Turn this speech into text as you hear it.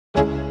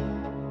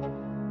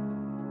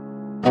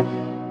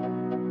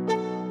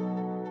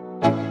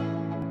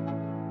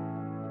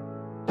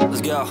Let's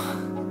go.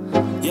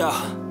 Yo,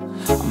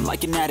 I'm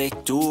like an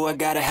addict, do I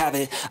gotta have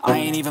it. I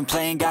ain't even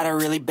playing, got a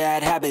really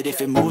bad habit. If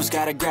it moves,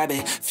 gotta grab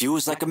it,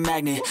 fuse like a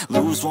magnet.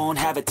 Lose, won't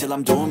have it till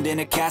I'm doomed in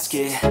a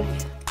casket.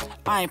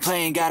 I ain't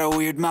playing, got a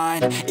weird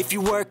mind. If you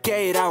work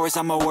 8 hours,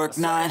 I'ma work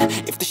 9.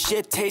 If the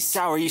shit tastes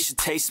sour, you should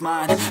taste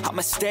mine.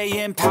 I'ma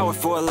stay in power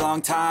for a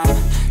long time.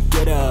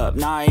 Get up,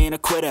 nah, I ain't a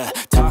quitter.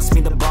 Toss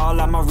me the ball,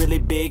 I'm a really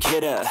big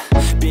hitter.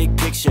 Big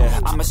picture,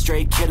 I'm a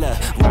straight killer.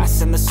 I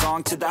send the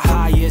song to the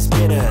highest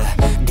bidder.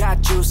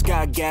 Got juice,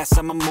 got gas,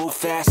 I'ma move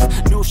fast.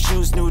 New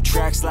shoes, new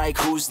tracks, like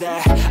who's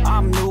that?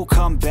 I'm new,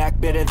 come back,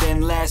 better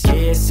than last.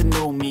 Yeah, it's a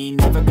new me,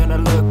 never gonna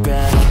look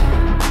back.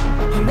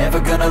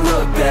 Never gonna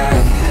look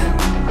back.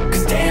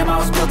 Cause damn, I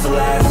was built to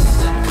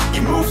last.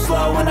 You move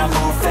slow and I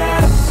move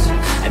fast,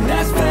 and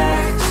that's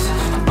facts.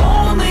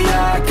 Only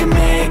I can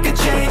make a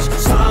change.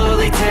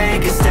 Slowly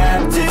take a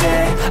step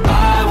today.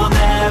 I will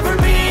never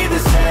be the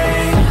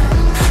same.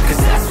 Cause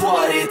that's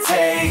what it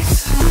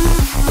takes.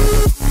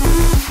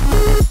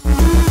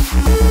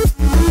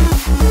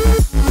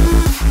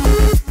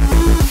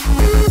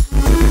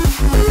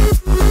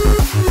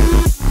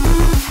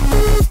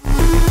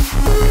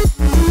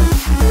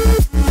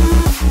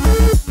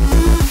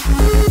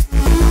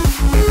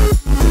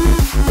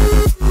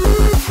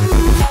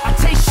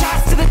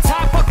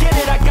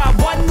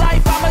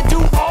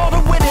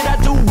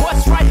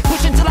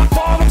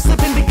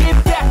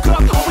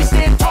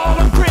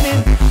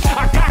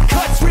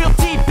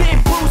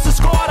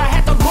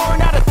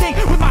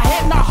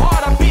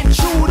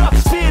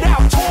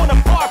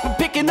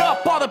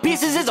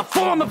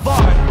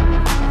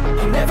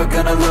 I'm never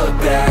gonna look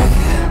back.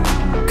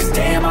 Cause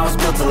damn, I was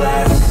built to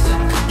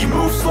last. You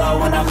move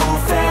slow and I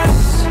move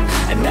fast,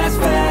 and that's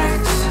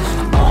facts.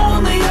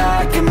 Only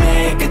I can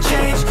make a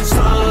change.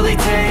 Slowly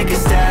take a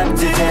step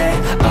today.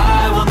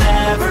 I will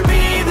never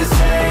be the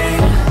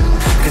same.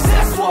 Cause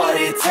that's what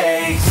it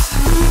takes.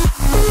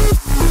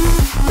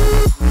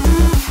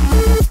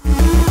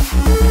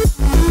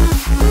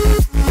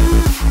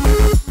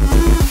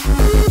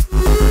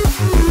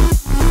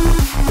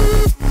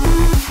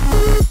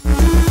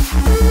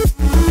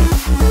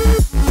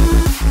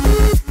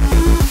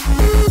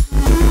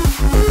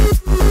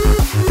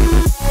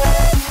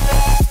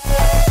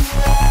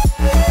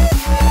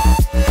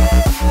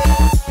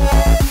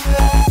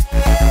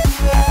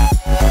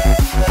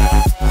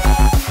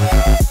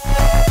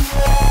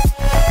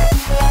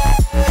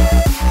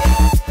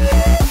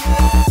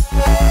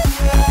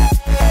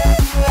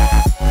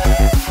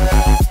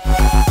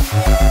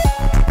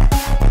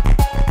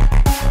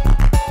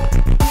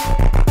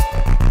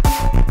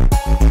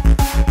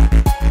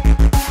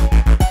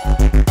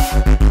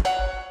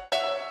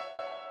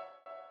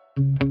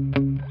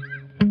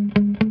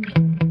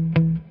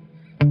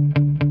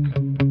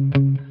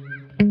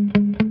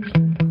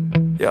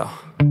 Yeah.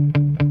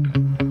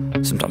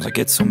 Sometimes I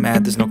get so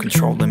mad, there's no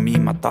controlling me.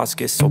 My thoughts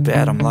get so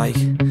bad, I'm like,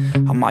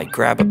 I might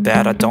grab a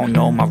bat, I don't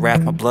know. My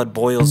wrath, my blood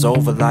boils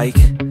over like,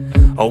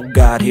 oh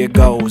God, here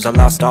goes. I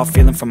lost all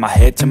feeling from my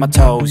head to my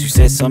toes. You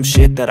said some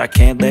shit that I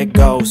can't let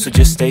go, so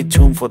just stay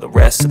tuned for the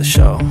rest of the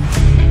show.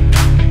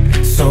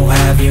 So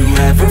have you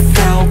ever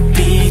felt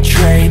peace?